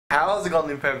How's it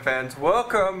going, Lyndan fans?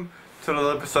 Welcome to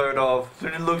another episode of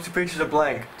Lyndan Looks at Pictures of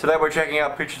Blank. Today we're checking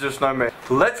out pictures of snowmen.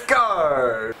 Let's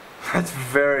go! That's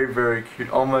very, very cute.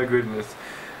 Oh my goodness.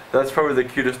 That's probably the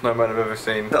cutest snowman I've ever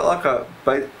seen. Is that like a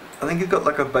I think he's got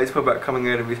like a baseball bat coming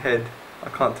out of his head. I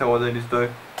can't tell what that is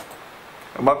though.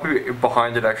 It might be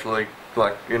behind it actually.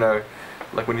 Like, you know,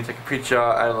 like when you take a picture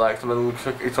and like something looks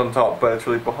like it's on top but it's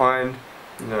really behind.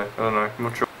 You know, I don't know, I'm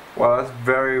not sure. Wow, that's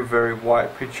very, very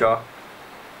white picture.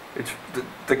 It's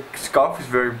the scarf is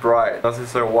very bright.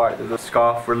 It's so white that the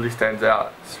scarf really stands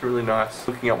out. It's really nice.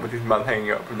 Looking up with his mouth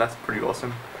hanging up, and that's pretty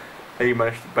awesome. How you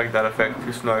managed to make that effect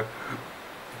with snow.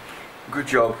 Good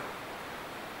job.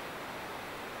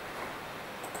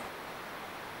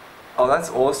 Oh, that's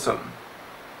awesome.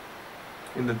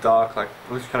 In the dark, like,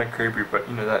 it looks kind of creepy, but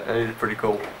you know, that is pretty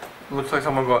cool. It looks like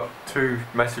someone got two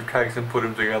massive cakes and put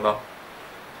them together.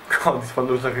 God, this one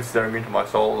looks like it's staring into my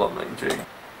soul or something, gee.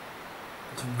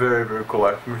 It's very, very cool,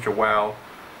 actually. Wow.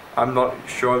 I'm not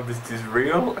sure if this is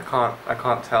real. I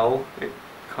can't tell. It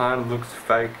kind of looks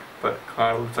fake, but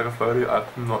kind of looks like a photo.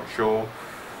 I'm not sure.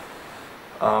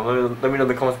 Let me know in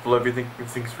the comments below if you think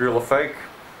it's real or fake.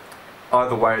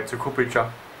 Either way, it's a cool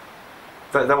picture.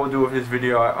 That will do with this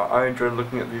video. I enjoyed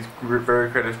looking at these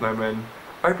very creative snowmen.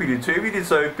 I hope you did too. If you did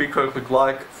so, be sure to click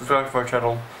like, subscribe to my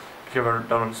channel if you haven't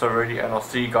done so already, and I'll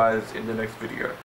see you guys in the next video.